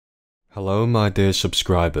Hello my dear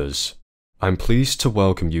subscribers, I'm pleased to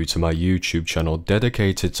welcome you to my YouTube channel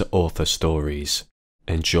dedicated to author stories.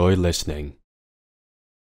 Enjoy listening.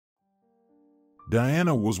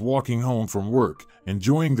 Diana was walking home from work,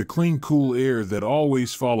 enjoying the clean, cool air that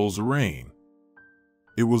always follows a rain.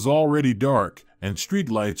 It was already dark, and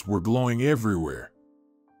streetlights were glowing everywhere.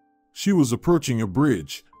 She was approaching a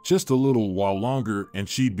bridge, just a little while longer and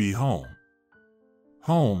she'd be home.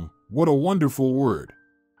 Home, what a wonderful word.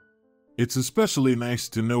 It's especially nice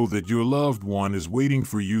to know that your loved one is waiting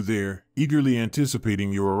for you there, eagerly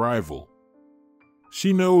anticipating your arrival.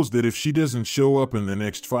 She knows that if she doesn't show up in the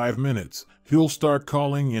next 5 minutes, he'll start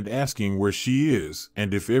calling and asking where she is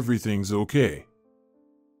and if everything's okay.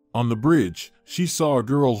 On the bridge, she saw a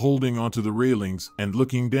girl holding onto the railings and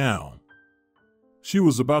looking down. She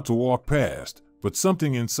was about to walk past, but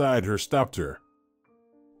something inside her stopped her.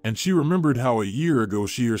 And she remembered how a year ago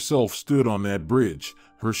she herself stood on that bridge,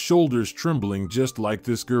 her shoulders trembling just like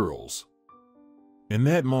this girl's. In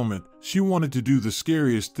that moment, she wanted to do the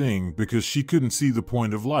scariest thing because she couldn't see the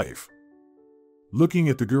point of life. Looking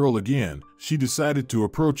at the girl again, she decided to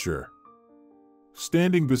approach her.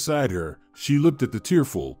 Standing beside her, she looked at the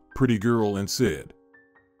tearful, pretty girl and said,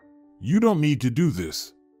 "You don't need to do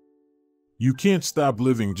this. You can't stop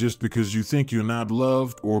living just because you think you're not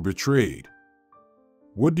loved or betrayed.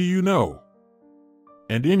 What do you know?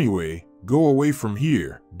 And anyway, go away from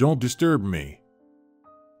here, don't disturb me.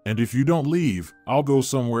 And if you don't leave, I'll go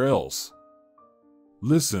somewhere else.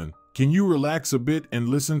 Listen, can you relax a bit and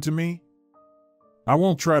listen to me? I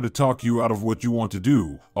won't try to talk you out of what you want to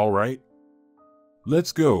do, all right?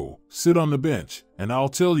 Let's go, sit on the bench, and I'll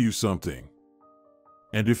tell you something.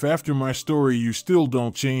 And if after my story you still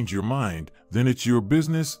don't change your mind, then it's your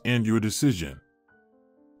business and your decision."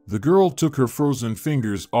 The girl took her frozen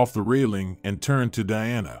fingers off the railing and turned to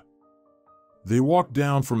Diana. They walked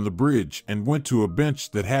down from the bridge and went to a bench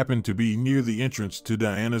that happened to be near the entrance to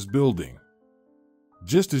Diana's building.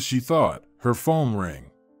 Just as she thought, her phone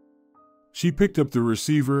rang. She picked up the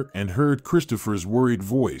receiver and heard Christopher's worried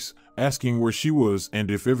voice, asking where she was and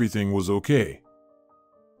if everything was okay.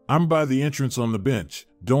 "I'm by the entrance on the bench,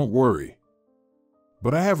 don't worry.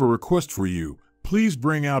 But I have a request for you. Please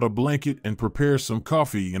bring out a blanket and prepare some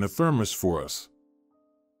coffee in a thermos for us.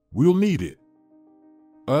 We'll need it."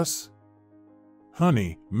 "Us?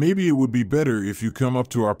 Honey, maybe it would be better if you come up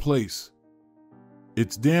to our place.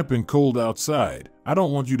 It's damp and cold outside. I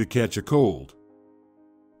don't want you to catch a cold.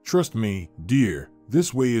 Trust me, dear,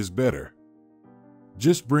 this way is better.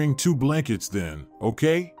 Just bring 2 blankets then,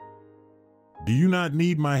 okay? Do you not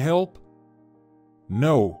need my help?"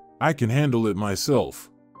 "No, I can handle it myself."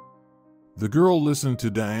 The girl listened to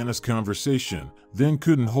Diana's conversation, then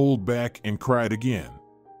couldn't hold back and cried again.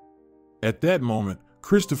 At that moment,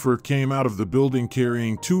 Christopher came out of the building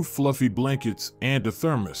carrying 2 fluffy blankets and a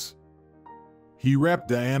thermos. He wrapped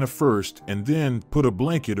Diana first and then put a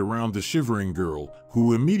blanket around the shivering girl,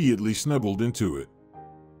 who immediately snuggled into it.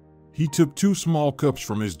 He took 2 small cups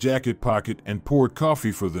from his jacket pocket and poured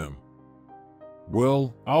coffee for them.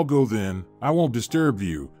 "Well, I'll go then, I won't disturb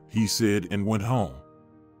you," he said and went home.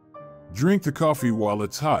 "Drink the coffee while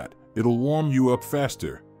it's hot, it'll warm you up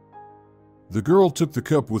faster." The girl took the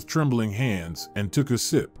cup with trembling hands and took a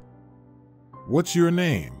sip. "What's your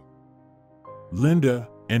name?" "Linda,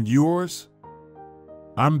 and yours?"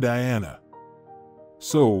 "I'm Diana."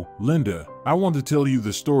 "So, Linda, I want to tell you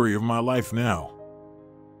the story of my life now.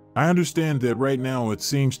 I understand that right now it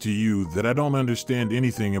seems to you that I don't understand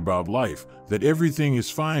anything about life, that everything is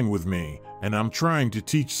fine with me, and I'm trying to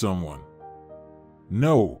teach someone.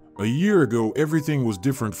 No, a year ago everything was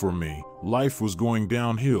different for me, life was going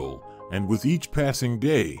downhill, and with each passing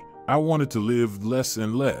day, I wanted to live less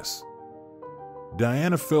and less."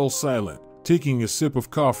 Diana fell silent, taking a sip of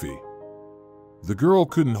coffee. The girl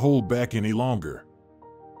couldn't hold back any longer.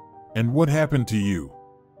 "And what happened to you?"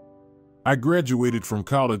 "I graduated from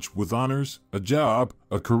college with honors, a job,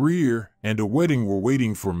 a career, and a wedding were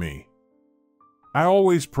waiting for me. I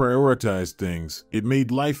always prioritized things, it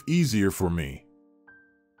made life easier for me.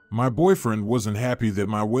 My boyfriend wasn't happy that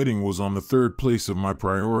my wedding was on the 3rd place of my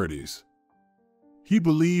priorities. He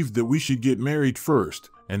believed that we should get married first,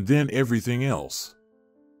 and then everything else.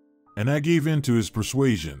 And I gave in to his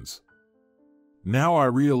persuasions. Now I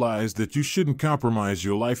realize that you shouldn't compromise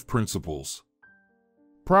your life principles.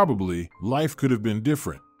 Probably, life could have been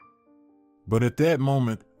different. But at that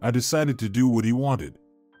moment, I decided to do what he wanted.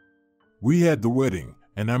 We had the wedding,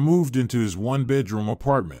 and I moved into his 1-bedroom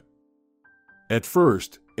apartment. At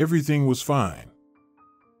first, everything was fine.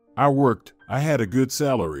 I worked, I had a good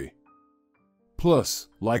salary. Plus,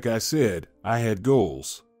 like I said, I had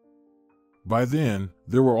goals. By then,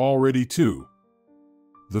 there were already two.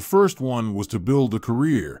 The first one was to build a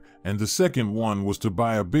career, and the second one was to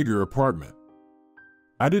buy a bigger apartment.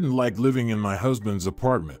 I didn't like living in my husband's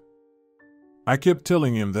apartment. I kept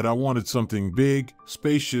telling him that I wanted something big,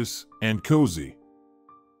 spacious, and cozy.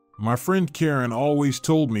 My friend Karen always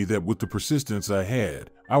told me that with the persistence I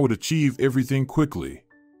had, I would achieve everything quickly.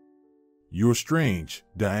 You're strange,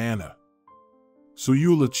 Diana. So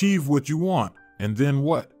you'll achieve what you want, and then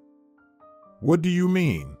what? What do you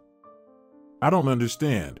mean? I don't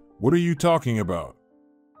understand. What are you talking about?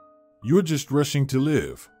 You're just rushing to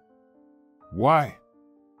live. Why?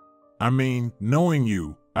 I mean, knowing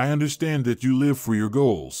you, I understand that you live for your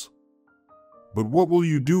goals. But what will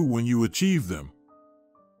you do when you achieve them?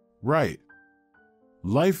 Right.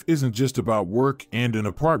 Life isn't just about work and an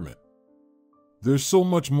apartment. There's so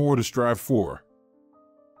much more to strive for.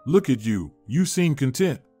 Look at you, you seem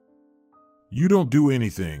content. You don't do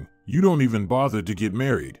anything, you don't even bother to get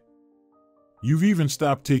married. You've even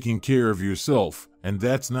stopped taking care of yourself, and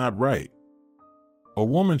that's not right. A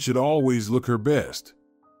woman should always look her best.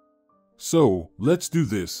 So, let's do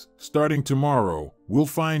this. Starting tomorrow, we'll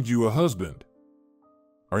find you a husband.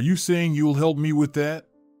 Are you saying you'll help me with that?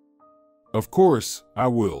 Of course, I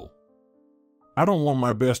will. I don't want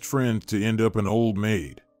my best friend to end up an old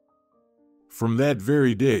maid. From that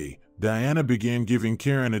very day, Diana began giving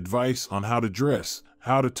Karen advice on how to dress,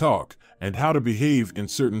 how to talk, and how to behave in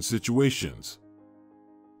certain situations.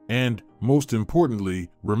 And, most importantly,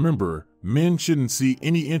 remember, men shouldn't see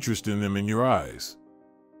any interest in them in your eyes.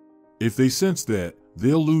 If they sense that,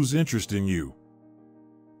 they'll lose interest in you.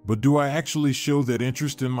 But do I actually show that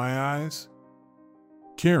interest in my eyes?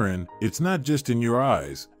 Karen, it's not just in your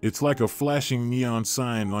eyes, it's like a flashing neon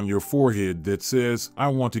sign on your forehead that says, I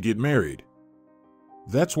want to get married.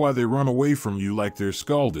 That's why they run away from you like they're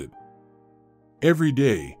scalded. Every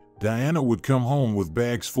day, Diana would come home with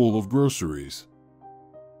bags full of groceries.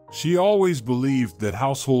 She always believed that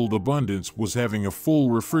household abundance was having a full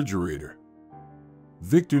refrigerator.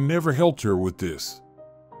 Victor never helped her with this.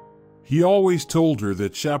 He always told her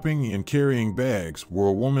that shopping and carrying bags were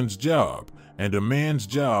a woman's job, and a man's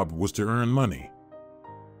job was to earn money.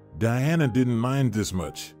 Diana didn't mind this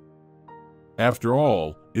much. After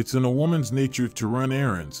all, it's in a woman's nature to run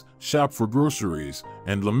errands, shop for groceries,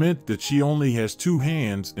 and lament that she only has 2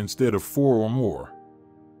 hands instead of 4 or more.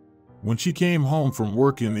 When she came home from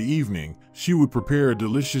work in the evening, she would prepare a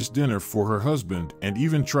delicious dinner for her husband and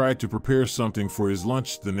even try to prepare something for his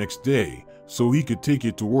lunch the next day, so he could take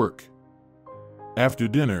it to work. After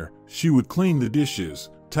dinner, she would clean the dishes,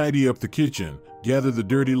 tidy up the kitchen, gather the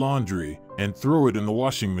dirty laundry, and throw it in the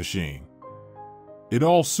washing machine. It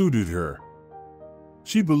all suited her.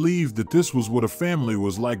 She believed that this was what a family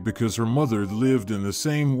was like because her mother lived in the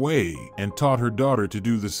same way and taught her daughter to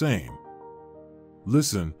do the same.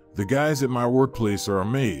 Listen, the guys at my workplace are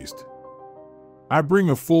amazed. I bring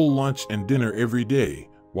a full lunch and dinner every day,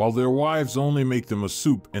 while their wives only make them a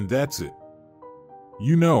soup and that's it.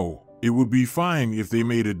 You know, it would be fine if they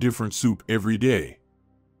made a different soup every day.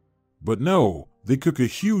 But no, they cook a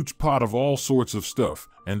huge pot of all sorts of stuff,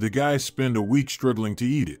 and the guys spend a week struggling to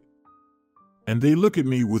eat it. And they look at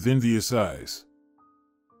me with envious eyes.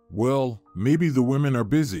 Well, maybe the women are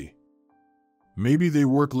busy. Maybe they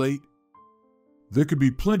work late. There could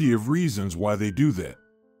be plenty of reasons why they do that.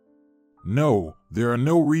 No, there are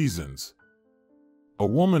no reasons. A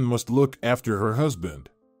woman must look after her husband.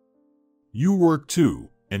 You work too,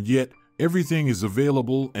 and yet everything is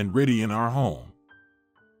available and ready in our home.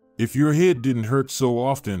 If your head didn't hurt so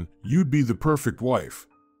often, you'd be the perfect wife.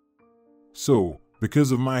 So,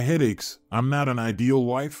 because of my headaches, I'm not an ideal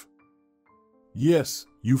wife? Yes,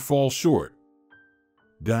 you fall short.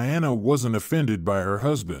 Diana wasn't offended by her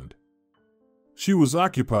husband. She was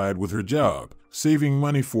occupied with her job, saving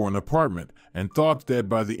money for an apartment, and thought that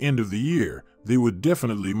by the end of the year, they would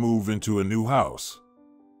definitely move into a new house.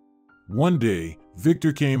 One day,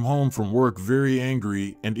 Victor came home from work very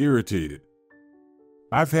angry and irritated.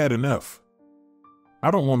 I've had enough.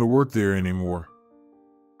 I don't want to work there anymore.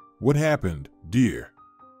 What happened, dear?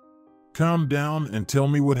 Calm down and tell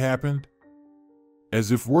me what happened.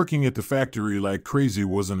 As if working at the factory like crazy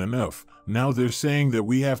wasn't enough, now they're saying that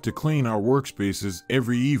we have to clean our workspaces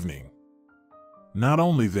every evening. Not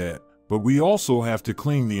only that, but we also have to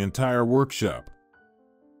clean the entire workshop.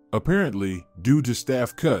 Apparently, due to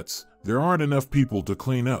staff cuts, there aren't enough people to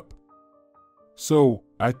clean up. So,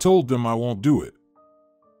 I told them I won't do it.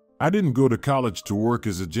 I didn't go to college to work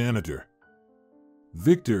as a janitor.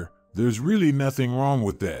 Victor, there's really nothing wrong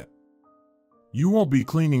with that. You won't be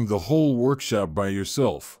cleaning the whole workshop by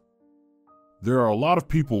yourself. There are a lot of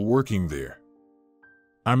people working there.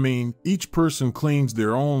 I mean, each person cleans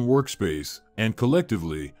their own workspace, and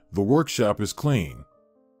collectively, the workshop is clean.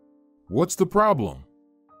 What's the problem?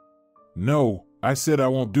 No, I said I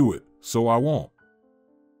won't do it, so I won't.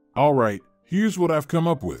 All right, here's what I've come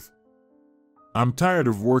up with. I'm tired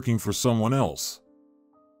of working for someone else.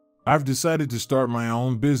 I've decided to start my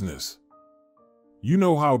own business. You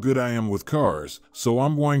know how good I am with cars, so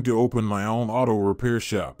I'm going to open my own auto repair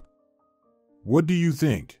shop. What do you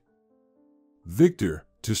think? Victor,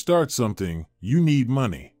 to start something, you need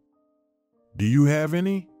money. Do you have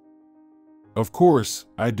any? Of course,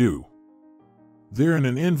 I do. They're in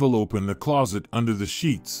an envelope in the closet under the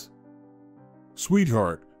sheets.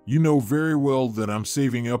 Sweetheart, you know very well that I'm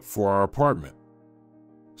saving up for our apartment.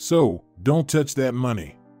 So, don't touch that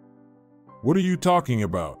money. What are you talking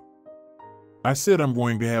about? I said I'm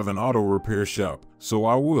going to have an auto repair shop, so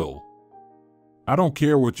I will. I don't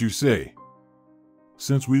care what you say.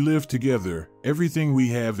 Since we live together, everything we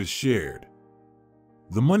have is shared.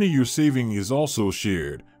 The money you're saving is also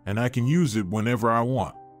shared, and I can use it whenever I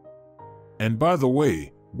want. And by the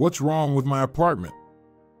way, what's wrong with my apartment?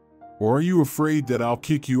 Or are you afraid that I'll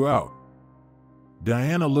kick you out?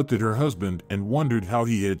 Diana looked at her husband and wondered how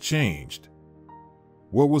he had changed.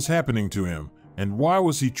 What was happening to him, and why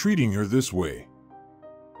was he treating her this way?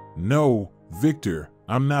 No, Victor,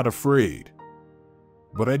 I'm not afraid.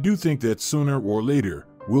 But I do think that sooner or later,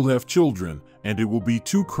 we'll have children, and it will be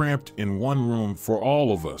too cramped in one room for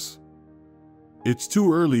all of us. It's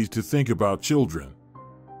too early to think about children.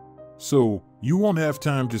 So, you won't have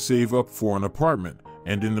time to save up for an apartment,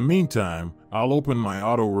 and in the meantime, I'll open my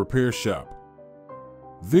auto repair shop.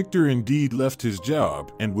 Victor indeed left his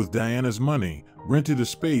job and with Diana's money, rented a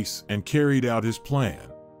space and carried out his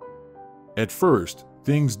plan. At first,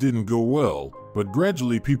 things didn't go well, but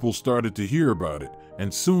gradually people started to hear about it,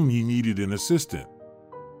 and soon he needed an assistant.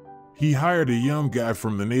 He hired a young guy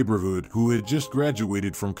from the neighborhood who had just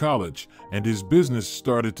graduated from college, and his business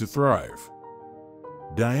started to thrive.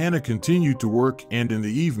 Diana continued to work, and in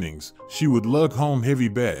the evenings, she would lug home heavy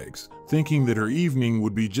bags, thinking that her evening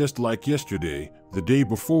would be just like yesterday, the day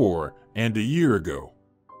before, and a year ago.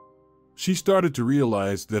 She started to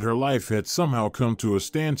realize that her life had somehow come to a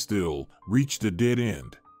standstill, reached a dead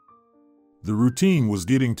end. The routine was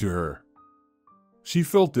getting to her. She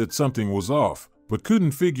felt that something was off, but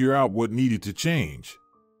couldn't figure out what needed to change.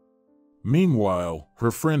 Meanwhile,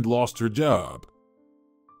 her friend lost her job.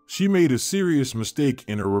 She made a serious mistake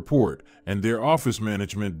in her report, and their office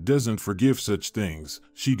management doesn't forgive such things.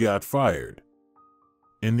 She got fired.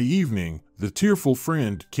 In the evening, the tearful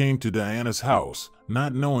friend came to Diana's house,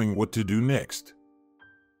 not knowing what to do next.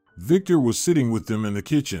 Victor was sitting with them in the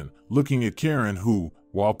kitchen, looking at Karen who,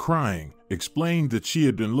 while crying, explained that she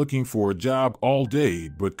had been looking for a job all day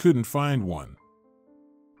but couldn't find one.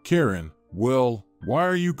 Karen, well, why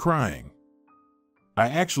are you crying? I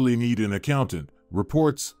actually need an accountant,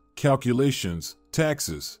 reports, calculations,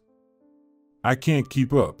 taxes. I can't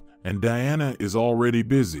keep up, and Diana is already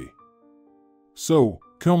busy. So,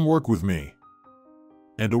 come work with me.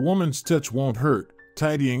 And a woman's touch won't hurt,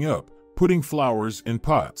 tidying up, putting flowers in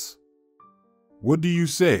pots. What do you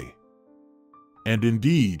say? And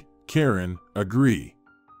indeed, Karen, agree.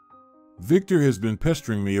 Victor has been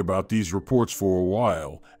pestering me about these reports for a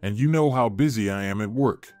while, and you know how busy I am at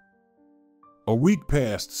work. A week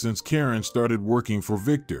passed since Karen started working for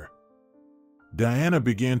Victor. Diana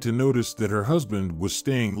began to notice that her husband was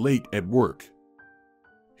staying late at work.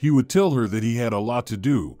 He would tell her that he had a lot to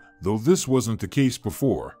do, though this wasn't the case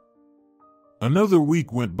before. Another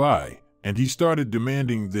week went by, and he started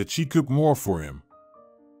demanding that she cook more for him.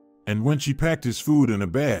 And when she packed his food in a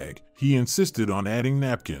bag, he insisted on adding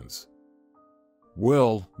napkins.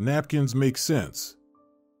 Well, napkins make sense.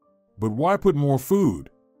 But why put more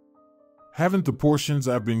food? Haven't the portions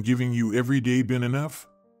I've been giving you every day been enough?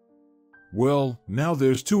 Well, now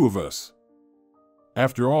there's 2 of us.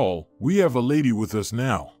 After all, we have a lady with us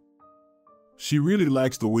now. She really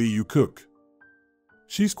likes the way you cook.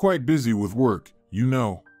 She's quite busy with work, you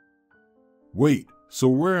know. Wait, so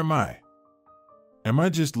where am I? Am I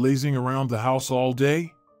just lazing around the house all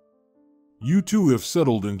day? You 2 have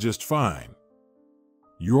settled in just fine.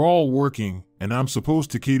 You're all working, and I'm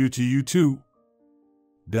supposed to cater to you too?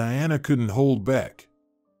 Diana couldn't hold back.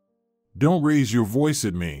 Don't raise your voice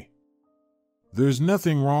at me. There's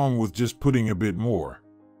nothing wrong with just putting a bit more.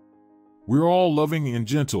 We're all loving and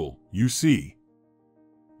gentle, you see.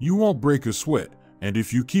 You won't break a sweat, and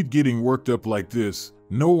if you keep getting worked up like this,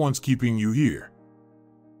 no one's keeping you here.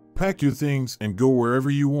 Pack your things and go wherever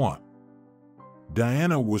you want.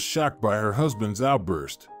 Diana was shocked by her husband's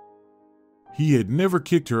outburst. He had never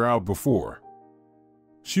kicked her out before.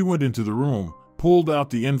 She went into the room, pulled out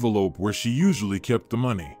the envelope where she usually kept the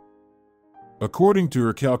money. According to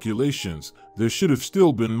her calculations, there should have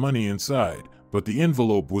still been money inside, but the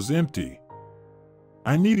envelope was empty.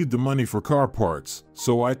 I needed the money for car parts,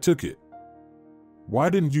 so I took it. Why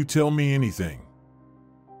didn't you tell me anything?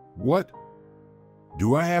 What?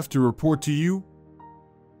 Do I have to report to you?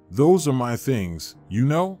 Those are my things, you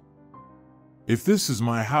know? If this is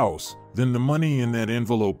my house, then the money in that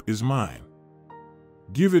envelope is mine.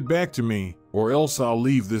 Give it back to me, or else I'll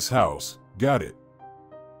leave this house. Got it?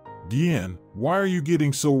 Diane, why are you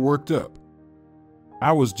getting so worked up?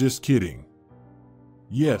 I was just kidding.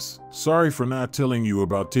 Yes, sorry for not telling you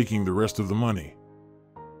about taking the rest of the money.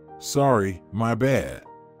 Sorry, my bad.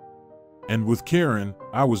 And with Karen,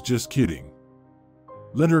 I was just kidding.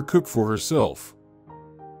 Let her cook for herself.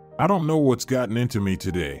 I don't know what's gotten into me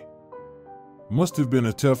today. Must have been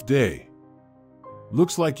a tough day.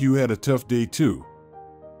 Looks like you had a tough day too.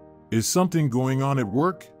 Is something going on at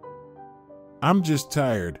work? I'm just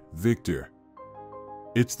tired, Victor.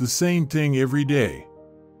 It's the same thing every day.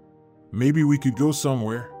 Maybe we could go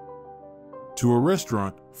somewhere? To a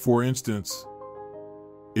restaurant, for instance.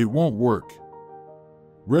 It won't work.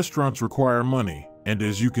 Restaurants require money, and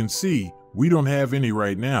as you can see, we don't have any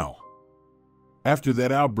right now. After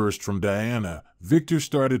that outburst from Diana, Victor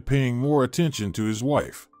started paying more attention to his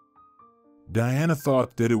wife. Diana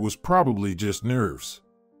thought that it was probably just nerves.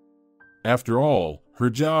 After all,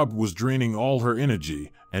 her job was draining all her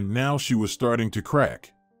energy, and now she was starting to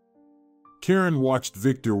crack. Karen watched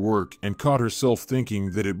Victor work and caught herself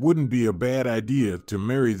thinking that it wouldn't be a bad idea to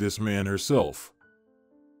marry this man herself.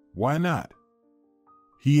 Why not?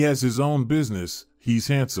 He has his own business, he's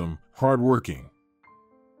handsome, hardworking.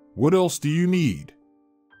 What else do you need?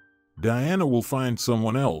 Diana will find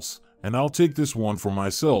someone else, and I'll take this one for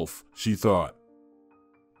myself, she thought.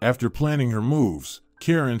 After planning her moves,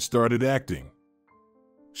 Karen started acting.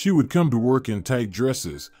 She would come to work in tight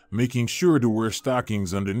dresses, making sure to wear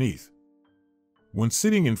stockings underneath. When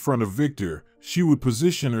sitting in front of Victor, she would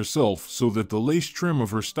position herself so that the lace trim of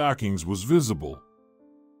her stockings was visible.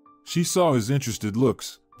 She saw his interested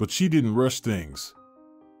looks, but she didn't rush things.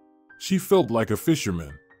 She felt like a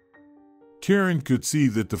fisherman. Karen could see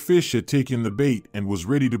that the fish had taken the bait and was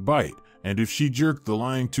ready to bite, and if she jerked the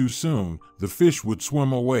line too soon, the fish would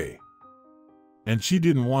swim away. And she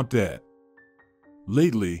didn't want that.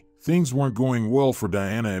 Lately, things weren't going well for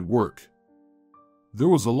Diana at work. There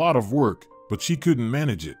was a lot of work, but she couldn't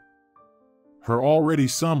manage it. Her already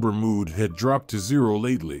somber mood had dropped to zero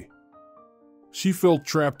lately. She felt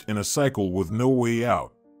trapped in a cycle with no way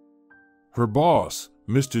out. Her boss,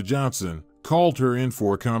 Mr. Johnson, called her in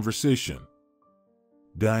for a conversation.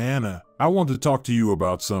 Diana, I want to talk to you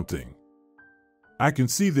about something. I can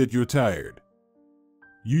see that you're tired.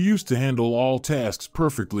 You used to handle all tasks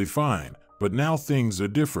perfectly fine, but now things are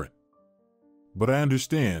different. But I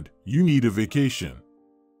understand, you need a vacation.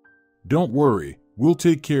 Don't worry, we'll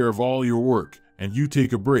take care of all your work, and you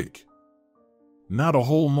take a break. Not a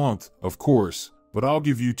whole month, of course, but I'll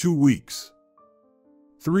give you 2 weeks.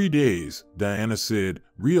 3 days, Diana said,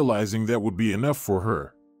 realizing that would be enough for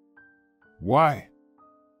her. Why?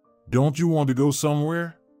 Don't you want to go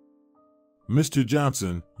somewhere? Mr.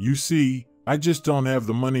 Johnson, you see, I just don't have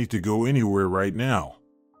the money to go anywhere right now.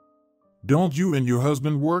 Don't you and your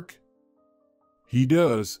husband work? He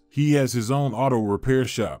does, he has his own auto repair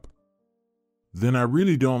shop. Then I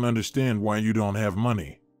really don't understand why you don't have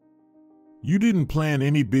money. You didn't plan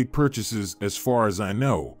any big purchases as far as I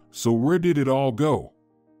know, so where did it all go?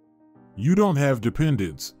 You don't have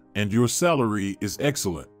dependents, and your salary is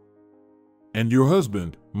excellent. And your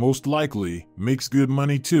husband, most likely, makes good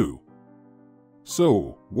money too.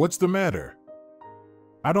 So, what's the matter?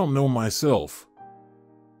 I don't know myself.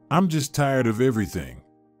 I'm just tired of everything.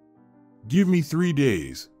 Give me 3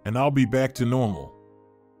 days, and I'll be back to normal.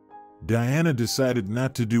 Diana decided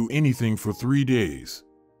not to do anything for 3 days.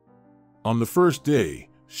 On the first day,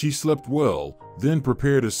 she slept well, then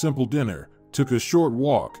prepared a simple dinner, took a short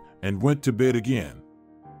walk, and went to bed again.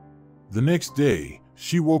 The next day,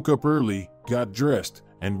 she woke up early, got dressed,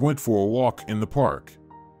 and went for a walk in the park.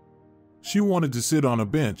 She wanted to sit on a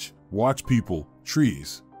bench, watch people,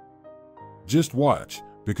 trees. Just watch,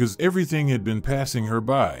 because everything had been passing her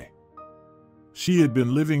by. She had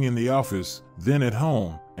been living in the office, then at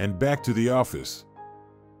home, and back to the office.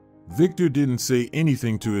 Victor didn't say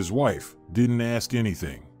anything to his wife, didn't ask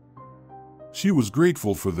anything. She was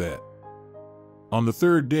grateful for that. On the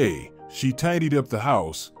third day, she tidied up the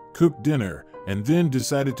house, cooked dinner, and then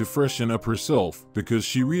decided to freshen up herself because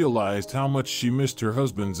she realized how much she missed her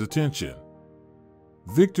husband's attention.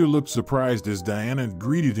 Victor looked surprised as Diana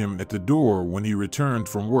greeted him at the door when he returned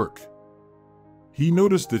from work. He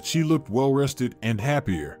noticed that she looked well-rested and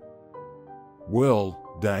happier.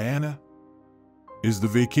 "Well, Diana, is the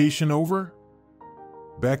vacation over?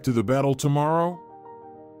 Back to the battle tomorrow?"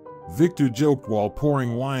 Victor joked while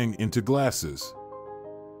pouring wine into glasses.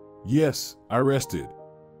 "Yes, I rested.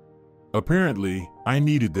 Apparently, I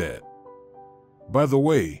needed that. By the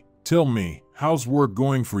way, tell me, how's work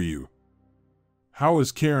going for you? How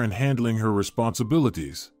is Karen handling her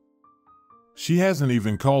responsibilities? She hasn't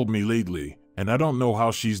even called me lately, and I don't know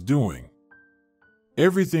how she's doing."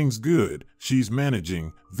 "Everything's good, she's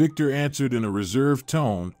managing," Victor answered in a reserved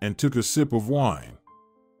tone and took a sip of wine.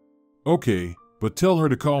 "Okay, but tell her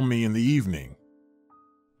to call me in the evening.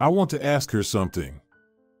 I want to ask her something."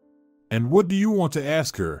 "And what do you want to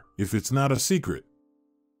ask her, if it's not a secret?"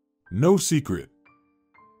 "No secret.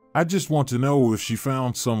 I just want to know if she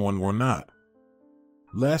found someone or not.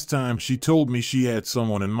 Last time she told me she had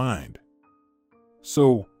someone in mind.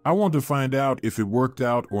 So, I want to find out if it worked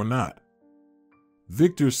out or not."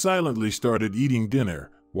 Victor silently started eating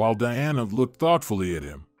dinner, while Diana looked thoughtfully at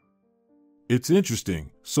him. "It's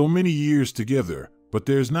interesting, so many years together, but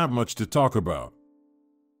there's not much to talk about.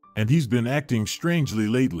 And he's been acting strangely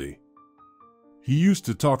lately. He used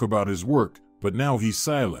to talk about his work, but now he's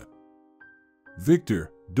silent.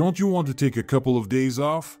 Victor, don't you want to take a couple of days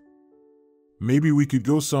off? Maybe we could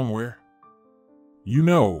go somewhere. You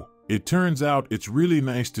know, it turns out it's really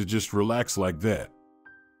nice to just relax like that.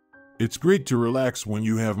 It's great to relax when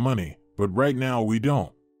you have money, but right now we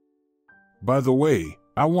don't. By the way,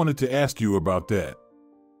 I wanted to ask you about that.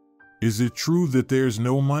 Is it true that there's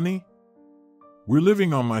no money? We're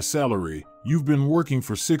living on my salary. You've been working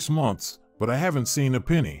for 6 months, but I haven't seen a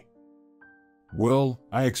penny." "Well,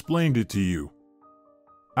 I explained it to you.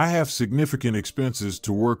 I have significant expenses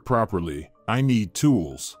to work properly. I need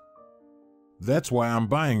tools. That's why I'm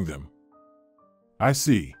buying them." "I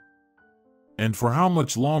see. And for how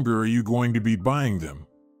much longer are you going to be buying them?"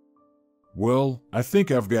 "Well, I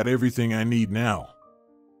think I've got everything I need now.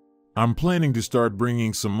 I'm planning to start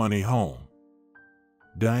bringing some money home."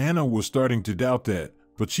 Diana was starting to doubt that,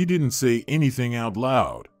 but she didn't say anything out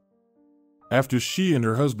loud. After she and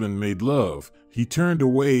her husband made love, he turned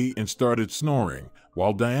away and started snoring,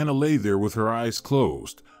 while Diana lay there with her eyes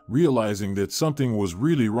closed, realizing that something was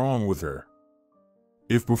really wrong with her.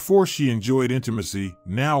 If before she enjoyed intimacy,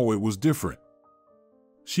 now it was different.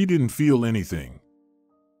 She didn't feel anything.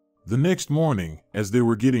 The next morning, as they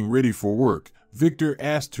were getting ready for work, Victor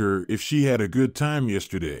asked her if she had a good time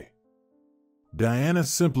yesterday. Diana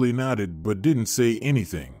simply nodded but didn't say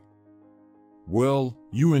anything. "Well,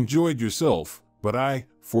 you enjoyed yourself, but I,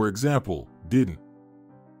 for example, didn't.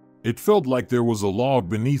 It felt like there was a log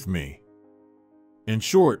beneath me. In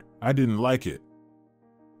short, I didn't like it.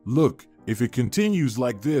 Look, if it continues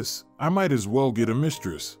like this, I might as well get a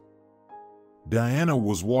mistress." Diana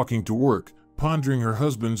was walking to work, pondering her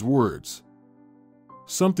husband's words.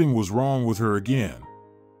 Something was wrong with her again.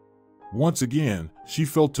 Once again, she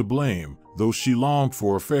felt to blame, though she longed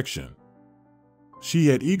for affection. She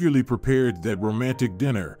had eagerly prepared that romantic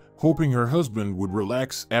dinner, hoping her husband would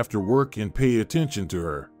relax after work and pay attention to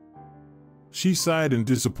her. She sighed in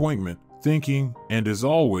disappointment, thinking, and as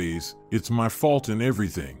always, it's my fault in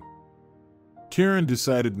everything. Karen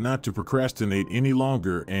decided not to procrastinate any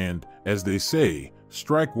longer and, as they say,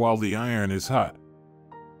 strike while the iron is hot.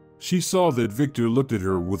 She saw that Victor looked at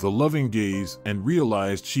her with a loving gaze and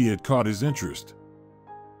realized she had caught his interest.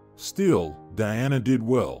 Still, Diana did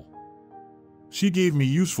well. She gave me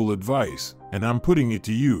useful advice, and I'm putting it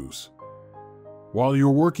to use. While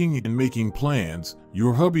you're working and making plans,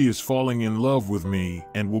 your hubby is falling in love with me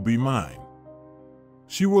and will be mine.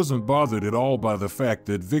 She wasn't bothered at all by the fact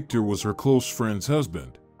that Victor was her close friend's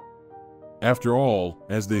husband. After all,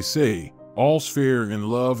 as they say, all's fair in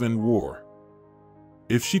love and war.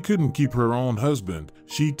 If she couldn't keep her own husband,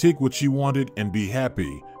 she'd take what she wanted and be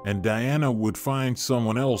happy, and Diana would find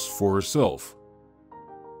someone else for herself.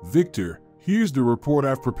 "Victor, here's the report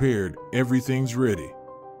I've prepared. Everything's ready.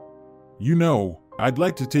 You know, I'd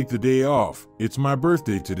like to take the day off. It's my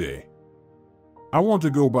birthday today. I want to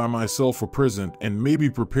go buy myself a present and maybe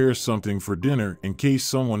prepare something for dinner in case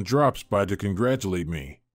someone drops by to congratulate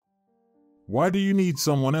me." "Why do you need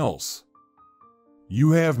someone else?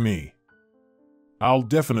 You have me. I'll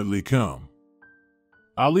definitely come.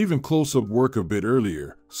 I'll even close up work a bit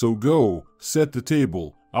earlier, so go, set the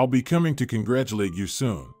table. I'll be coming to congratulate you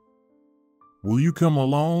soon." "Will you come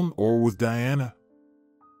alone or with Diana?"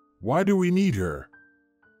 "Why do we need her?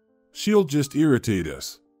 She'll just irritate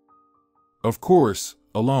us." "Of course,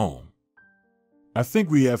 alone. I think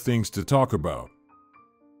we have things to talk about."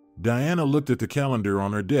 Diana looked at the calendar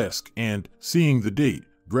on her desk and, seeing the date,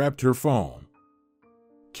 grabbed her phone.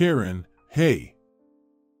 Karen, hey.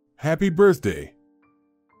 Happy birthday.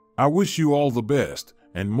 I wish you all the best,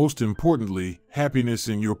 and most importantly, happiness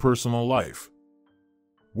in your personal life.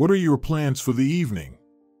 What are your plans for the evening?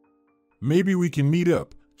 Maybe we can meet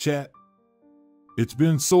up, chat. It's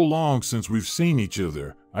been so long since we've seen each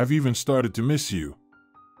other, I've even started to miss you.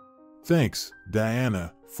 Thanks,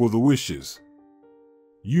 Diana, for the wishes.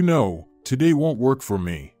 You know, today won't work for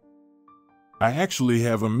me. I actually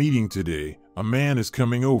have a meeting today. A man is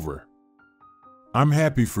coming over. I'm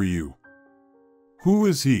happy for you. Who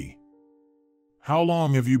is he? How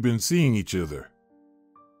long have you been seeing each other?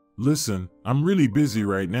 Listen, I'm really busy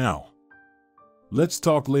right now. Let's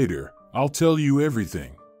talk later. I'll tell you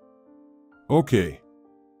everything. Okay.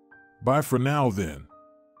 Bye for now then.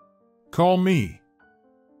 Call me.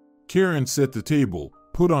 Karen set the table,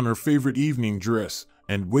 put on her favorite evening dress,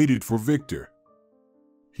 and waited for Victor.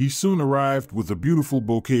 He soon arrived with a beautiful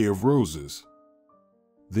bouquet of roses.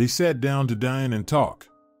 They sat down to dine and talk.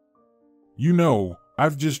 You know,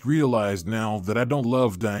 I've just realized now that I don't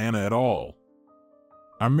love Diana at all.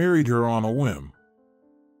 I married her on a whim.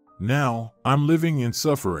 Now, I'm living in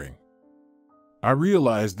suffering. I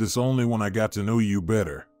realized this only when I got to know you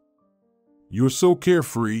better. You're so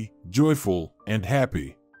carefree, joyful, and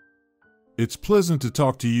happy. It's pleasant to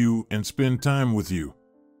talk to you and spend time with you.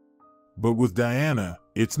 But with Diana,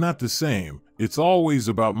 it's not the same. It's always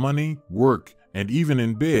about money, work, and even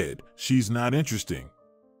in bed, she's not interesting.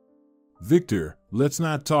 Victor, let's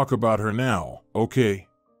not talk about her now, okay?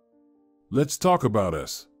 Let's talk about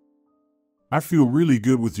us. I feel really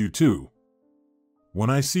good with you too. When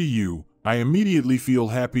I see you, I immediately feel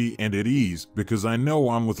happy and at ease because I know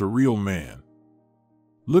I'm with a real man.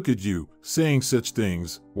 Look at you, saying such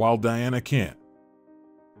things, while Diana can't.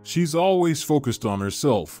 She's always focused on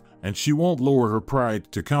herself, and she won't lower her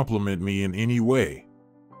pride to compliment me in any way.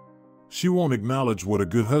 She won't acknowledge what a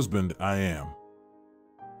good husband I am.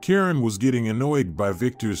 Karen was getting annoyed by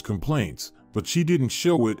Victor's complaints, but she didn't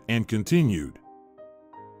show it and continued.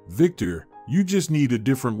 Victor, you just need a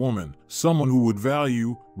different woman, someone who would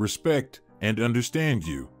value, respect, and understand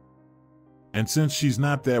you. And since she's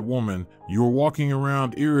not that woman, you're walking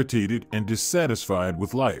around irritated and dissatisfied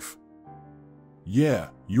with life. Yeah,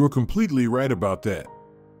 you're completely right about that.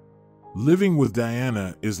 Living with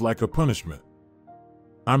Diana is like a punishment.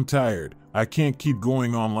 I'm tired. I can't keep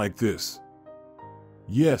going on like this.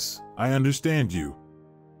 Yes, I understand you.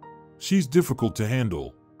 She's difficult to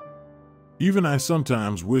handle. Even I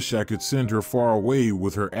sometimes wish I could send her far away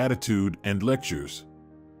with her attitude and lectures.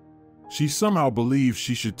 She somehow believes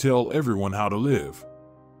she should tell everyone how to live.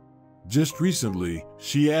 Just recently,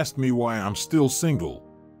 she asked me why I'm still single.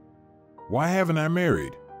 Why haven't I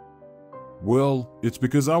married? Well, it's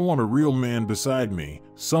because I want a real man beside me,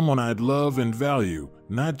 someone I'd love and value,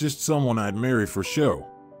 not just someone I'd marry for show.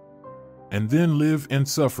 And then live and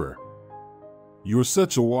suffer. You're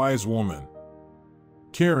such a wise woman.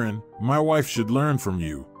 Karen, my wife should learn from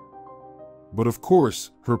you. But of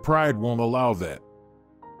course, her pride won't allow that.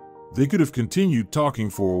 They could have continued talking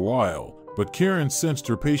for a while, but Karen sensed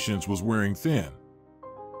her patience was wearing thin.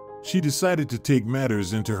 She decided to take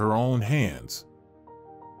matters into her own hands.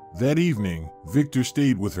 That evening, Victor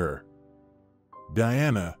stayed with her.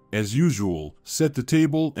 Diana, as usual, set the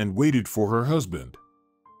table and waited for her husband.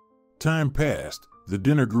 Time passed, the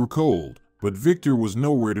dinner grew cold, but Victor was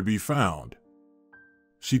nowhere to be found.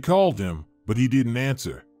 She called him, but he didn't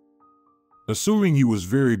answer. Assuming he was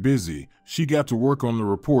very busy, she got to work on the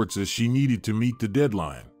reports as she needed to meet the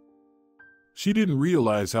deadline. She didn't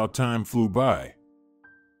realize how time flew by.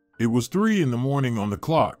 It was 3 a.m. on the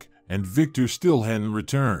clock, and Victor still hadn't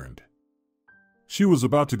returned. She was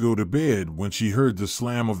about to go to bed when she heard the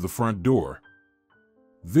slam of the front door.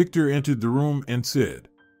 Victor entered the room and said,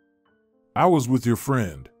 "I was with your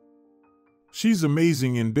friend. She's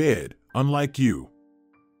amazing in bed, unlike you."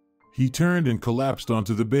 He turned and collapsed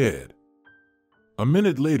onto the bed. A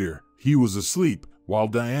minute later, he was asleep, while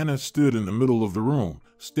Diana stood in the middle of the room,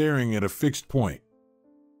 staring at a fixed point.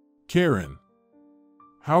 Karen.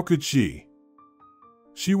 How could she?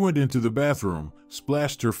 She went into the bathroom,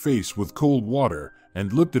 splashed her face with cold water,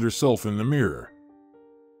 and looked at herself in the mirror.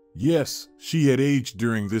 Yes, she had aged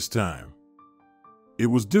during this time. It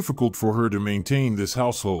was difficult for her to maintain this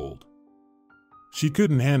household. She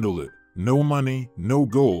couldn't handle it. No money, no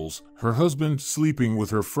goals, her husband sleeping with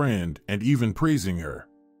her friend and even praising her.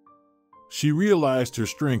 She realized her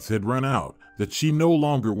strength had run out, that she no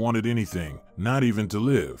longer wanted anything, not even to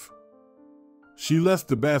live. She left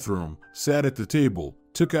the bathroom, sat at the table,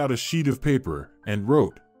 took out a sheet of paper, and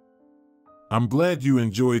wrote, "I'm glad you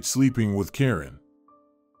enjoyed sleeping with Karen.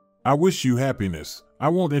 I wish you happiness. I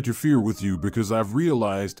won't interfere with you because I've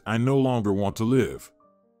realized I no longer want to live.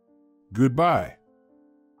 Goodbye."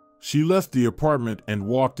 She left the apartment and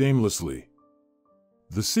walked aimlessly.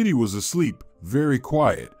 The city was asleep, very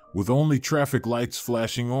quiet, with only traffic lights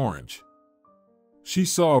flashing orange. She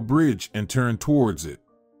saw a bridge and turned towards it.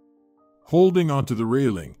 Holding onto the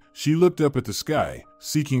railing, she looked up at the sky,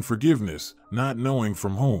 seeking forgiveness, not knowing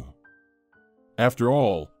from whom. After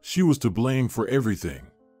all, she was to blame for everything.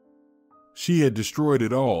 She had destroyed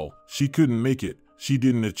it all. She couldn't make it. She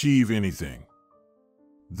didn't achieve anything.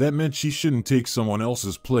 That meant she shouldn't take someone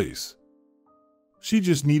else's place. She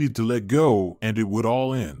just needed to let go and it would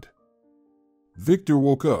all end. Victor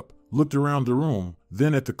woke up, looked around the room,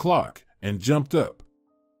 then at the clock, and jumped up.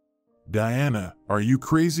 "Diana, are you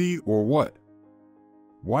crazy or what?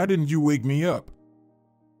 Why didn't you wake me up?"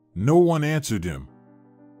 No one answered him.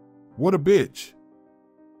 "What a bitch.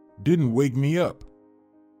 Didn't wake me up.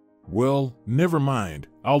 Well, never mind,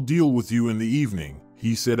 I'll deal with you in the evening,"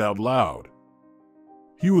 he said out loud.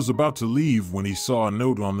 He was about to leave when he saw a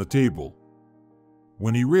note on the table.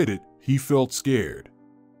 When he read it, he felt scared.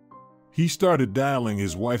 He started dialing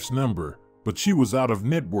his wife's number, but she was out of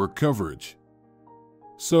network coverage.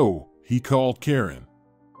 So, he called Karen.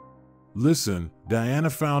 "Listen,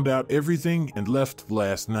 Diana found out everything and left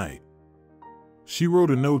last night. She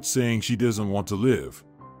wrote a note saying she doesn't want to live.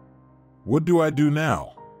 What do I do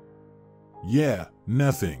now?" "Yeah,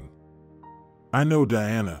 nothing. I know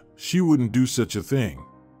Diana, she wouldn't do such a thing.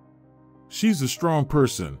 She's a strong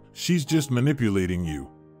person, she's just manipulating you.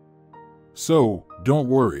 So, don't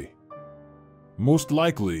worry. Most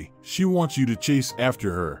likely, she wants you to chase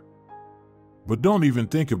after her. But don't even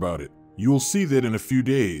think about it, you'll see that in a few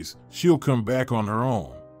days, she'll come back on her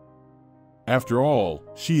own. After all,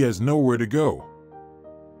 she has nowhere to go.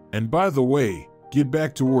 And by the way, get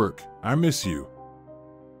back to work, I miss you."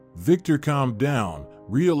 Victor calmed down,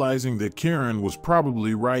 realizing that Karen was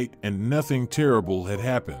probably right and nothing terrible had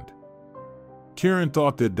happened. Karen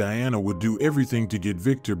thought that Diana would do everything to get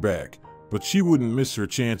Victor back, but she wouldn't miss her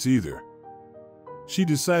chance either. She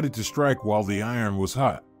decided to strike while the iron was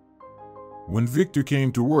hot. When Victor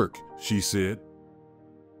came to work, she said,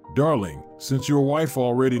 "Darling, since your wife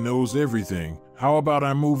already knows everything, how about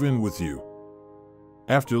I move in with you?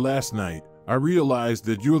 After last night, I realized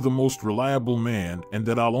that you're the most reliable man and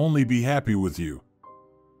that I'll only be happy with you.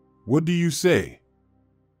 What do you say?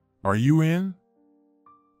 Are you in?"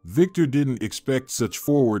 Victor didn't expect such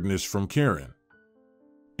forwardness from Karen.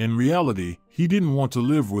 In reality, he didn't want to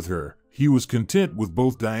live with her. He was content with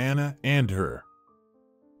both Diana and her.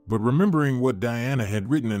 But remembering what Diana had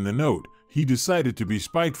written in the note, he decided to be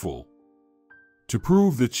spiteful. To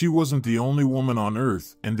prove that she wasn't the only woman on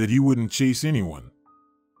earth and that he wouldn't chase anyone.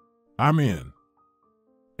 "I'm in.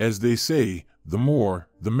 As they say, the more,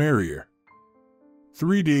 the merrier."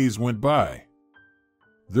 3 days went by.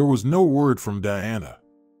 There was no word from Diana.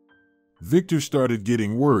 Victor started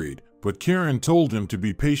getting worried, but Karen told him to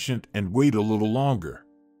be patient and wait a little longer.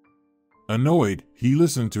 Annoyed, he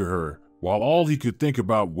listened to her, while all he could think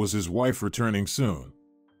about was his wife returning soon.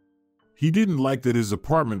 He didn't like that his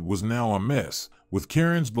apartment was now a mess, with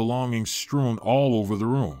Karen's belongings strewn all over the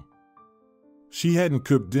room. She hadn't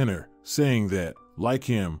cooked dinner, saying that, like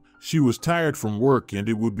him, she was tired from work and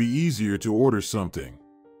it would be easier to order something.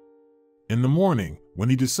 In the morning, when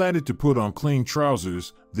he decided to put on clean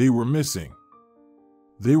trousers, they were missing.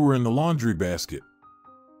 They were in the laundry basket.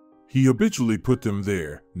 He habitually put them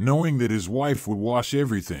there, knowing that his wife would wash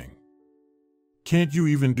everything. Can't you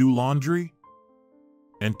even do laundry?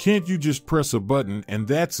 And can't you just press a button and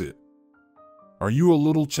that's it? Are you a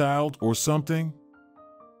little child or something?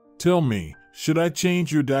 Tell me, should I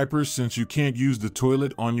change your diapers since you can't use the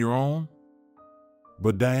toilet on your own?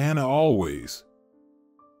 But Diana always.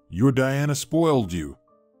 Your Diana spoiled you.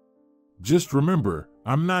 Just remember,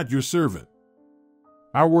 I'm not your servant.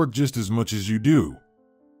 I work just as much as you do.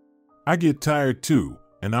 I get tired too,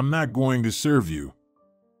 and I'm not going to serve you.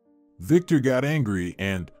 Victor got angry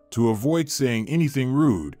and, to avoid saying anything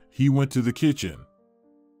rude, he went to the kitchen.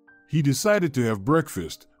 He decided to have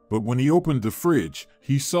breakfast, but when he opened the fridge,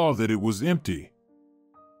 he saw that it was empty.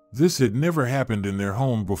 This had never happened in their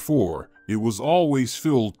home before, it was always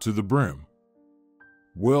filled to the brim.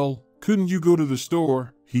 Well, couldn't you go to the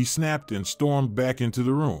store? He snapped and stormed back into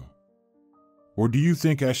the room. Or do you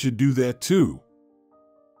think I should do that too?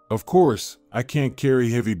 Of course, I can't carry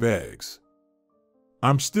heavy bags.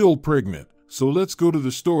 I'm still pregnant, so let's go to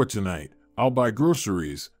the store tonight. I'll buy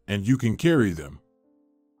groceries, and you can carry them.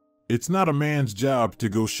 It's not a man's job to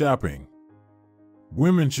go shopping.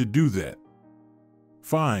 Women should do that.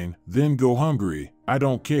 Fine, then go hungry, I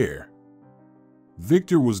don't care.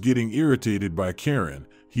 Victor was getting irritated by Karen.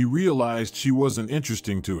 He realized she wasn't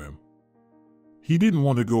interesting to him. He didn't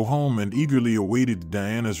want to go home and eagerly awaited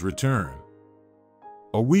Diana's return.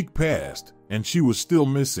 A week passed, and she was still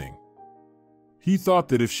missing. He thought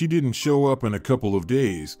that if she didn't show up in a couple of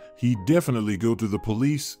days, he'd definitely go to the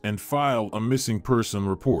police and file a missing person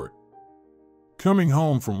report. Coming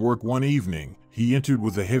home from work one evening, he entered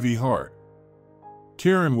with a heavy heart.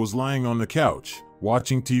 Karen was lying on the couch,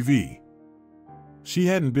 watching TV. She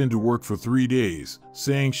hadn't been to work for 3 days,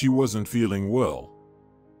 saying she wasn't feeling well.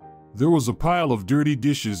 There was a pile of dirty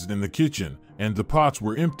dishes in the kitchen, and the pots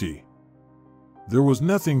were empty. There was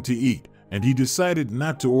nothing to eat, and he decided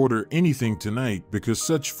not to order anything tonight because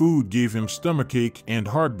such food gave him stomachache and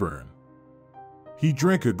heartburn. He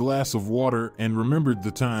drank a glass of water and remembered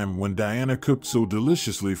the time when Diana cooked so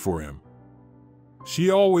deliciously for him.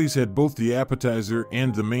 She always had both the appetizer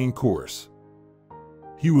and the main course.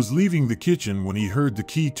 He was leaving the kitchen when he heard the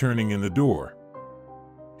key turning in the door.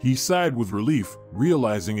 He sighed with relief,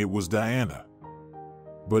 realizing it was Diana.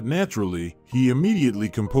 But naturally, he immediately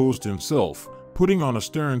composed himself, putting on a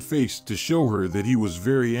stern face to show her that he was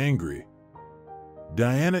very angry.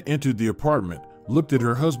 Diana entered the apartment, looked at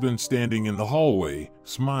her husband standing in the hallway,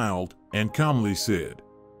 smiled, and calmly said,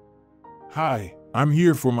 "Hi, I'm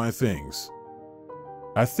here for my things.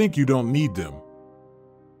 I think you don't need them."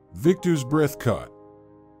 Victor's breath caught.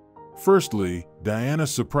 Firstly, Diana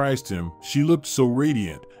surprised him. She looked so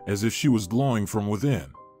radiant, as if she was glowing from within.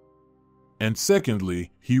 And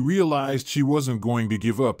secondly, he realized she wasn't going to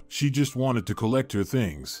give up, she just wanted to collect her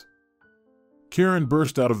things. Karen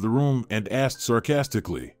burst out of the room and asked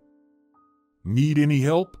sarcastically, "Need any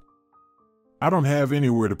help?" "I don't have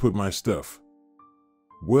anywhere to put my stuff."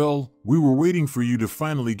 "Well, we were waiting for you to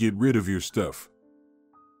finally get rid of your stuff."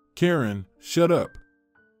 "Karen, shut up."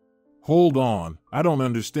 "Hold on, I don't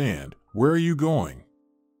understand. Where are you going?"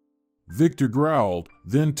 Victor growled,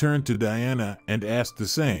 then turned to Diana and asked the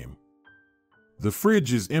same. "The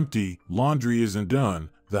fridge is empty, laundry isn't done,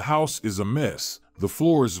 the house is a mess, the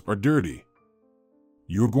floors are dirty.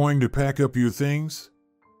 You're going to pack up your things?"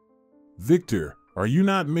 "Victor, are you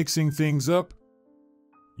not mixing things up?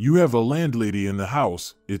 You have a landlady in the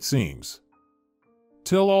house, it seems.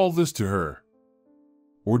 Tell all this to her.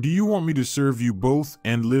 Or do you want me to serve you both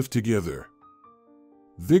and live together?"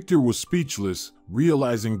 Victor was speechless,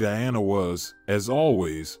 realizing Diana was, as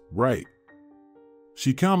always, right.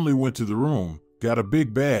 She calmly went to the room, got a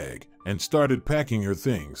big bag, and started packing her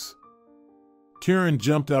things. Karen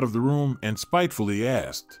jumped out of the room and spitefully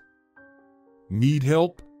asked, "Need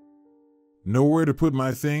help? Nowhere to put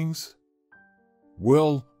my things?"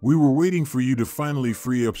 "Well, we were waiting for you to finally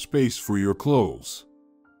free up space for your clothes."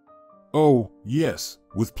 "Oh, yes,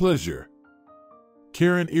 with pleasure."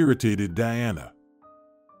 Karen irritated Diana.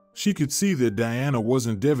 She could see that Diana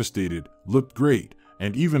wasn't devastated, looked great,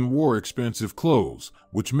 and even wore expensive clothes,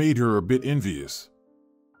 which made her a bit envious.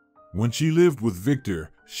 When she lived with Victor,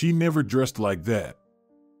 she never dressed like that.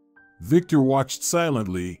 Victor watched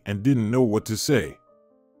silently and didn't know what to say.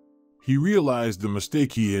 He realized the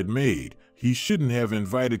mistake he had made. He shouldn't have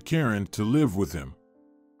invited Karen to live with him.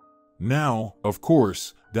 Now, of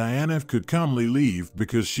course, Diana could calmly leave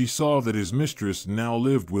because she saw that his mistress now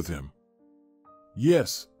lived with him.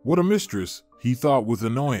 Yes, what a mistress, he thought with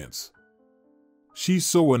annoyance. She's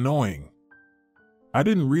so annoying. I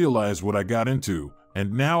didn't realize what I got into,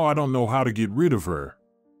 and now I don't know how to get rid of her.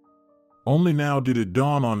 Only now did it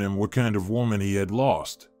dawn on him what kind of woman he had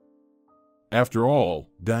lost. After all,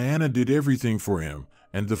 Diana did everything for him,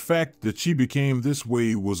 and the fact that she became this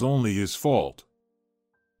way was only his fault.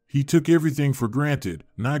 He took everything for granted,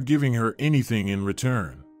 not giving her anything in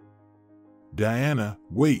return. "Diana,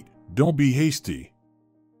 wait, don't be hasty.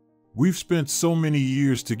 We've spent so many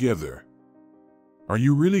years together. Are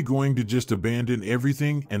you really going to just abandon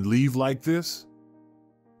everything and leave like this?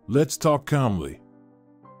 Let's talk calmly.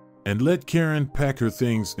 And let Karen pack her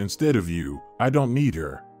things instead of you. I don't need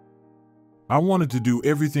her. I wanted to do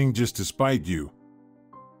everything just to spite you.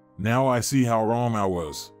 Now I see how wrong I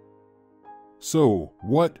was. So,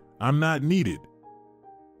 what? I'm not needed.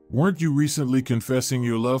 Weren't you recently confessing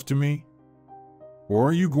your love to me? Or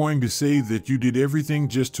are you going to say that you did everything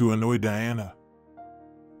just to annoy Diana?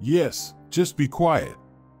 Yes, just be quiet.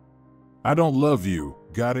 I don't love you,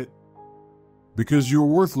 got it? Because you're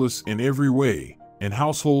worthless in every way, in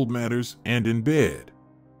household matters and in bed."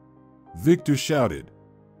 Victor shouted.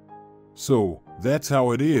 "So, that's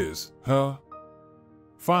how it is, huh?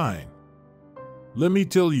 Fine. Let me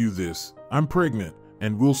tell you this, I'm pregnant,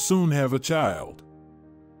 and we'll soon have a child.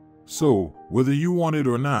 So, whether you want it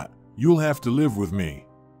or not, you'll have to live with me."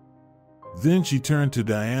 Then she turned to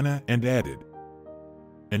Diana and added,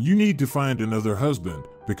 And you need to find another husband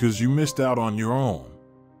because you missed out on your own.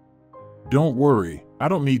 Don't worry, I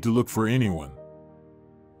don't need to look for anyone.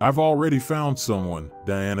 I've already found someone,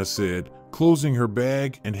 Diana said, closing her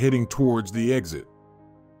bag and heading towards the exit.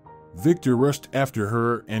 Victor rushed after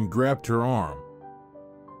her and grabbed her arm.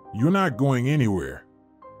 You're not going anywhere.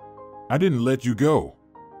 I didn't let you go.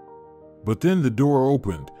 But then the door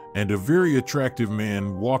opened and a very attractive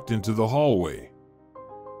man walked into the hallway.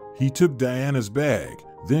 He took Diana's bag,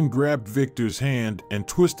 then grabbed Victor's hand and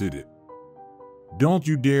twisted it. Don't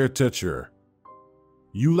you dare touch her.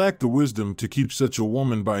 You lack the wisdom to keep such a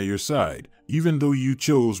woman by your side, even though you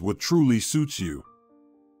chose what truly suits you.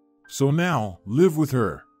 So now, live with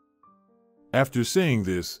her. After saying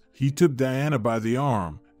this, he took Diana by the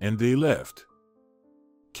arm, and they left.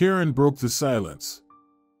 Karen broke the silence.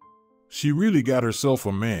 She really got herself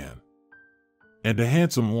a man. And a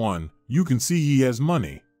handsome one. You can see he has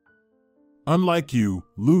money. Unlike you,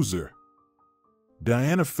 loser.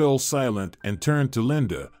 Diana fell silent and turned to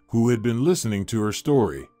Linda, who had been listening to her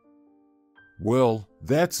story. Well,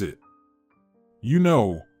 that's it. You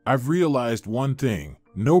know, I've realized one thing.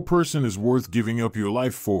 No person is worth giving up your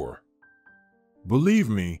life for. Believe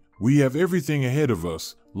me, we have everything ahead of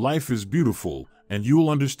us. Life is beautiful, and you'll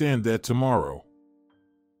understand that tomorrow.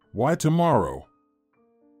 Why tomorrow?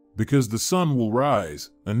 Because the sun will rise,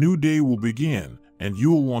 a new day will begin, and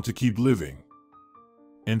you'll want to keep living.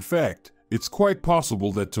 In fact, it's quite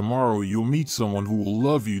possible that tomorrow you'll meet someone who will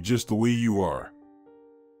love you just the way you are.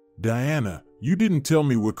 Diana, you didn't tell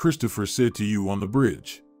me what Christopher said to you on the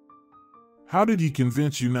bridge. How did he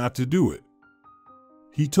convince you not to do it?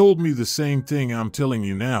 He told me the same thing I'm telling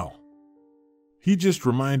you now. He just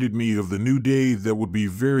reminded me of the new day that would be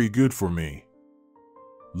very good for me.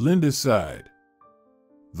 Linda sighed.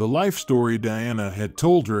 The life story Diana had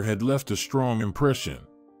told her had left a strong impression.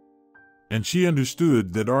 And she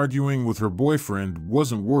understood that arguing with her boyfriend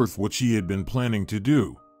wasn't worth what she had been planning to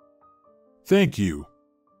do. Thank you.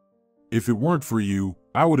 If it weren't for you,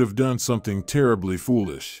 I would have done something terribly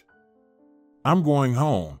foolish. I'm going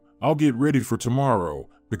home. I'll get ready for tomorrow,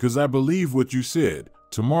 because I believe what you said.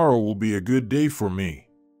 Tomorrow will be a good day for me.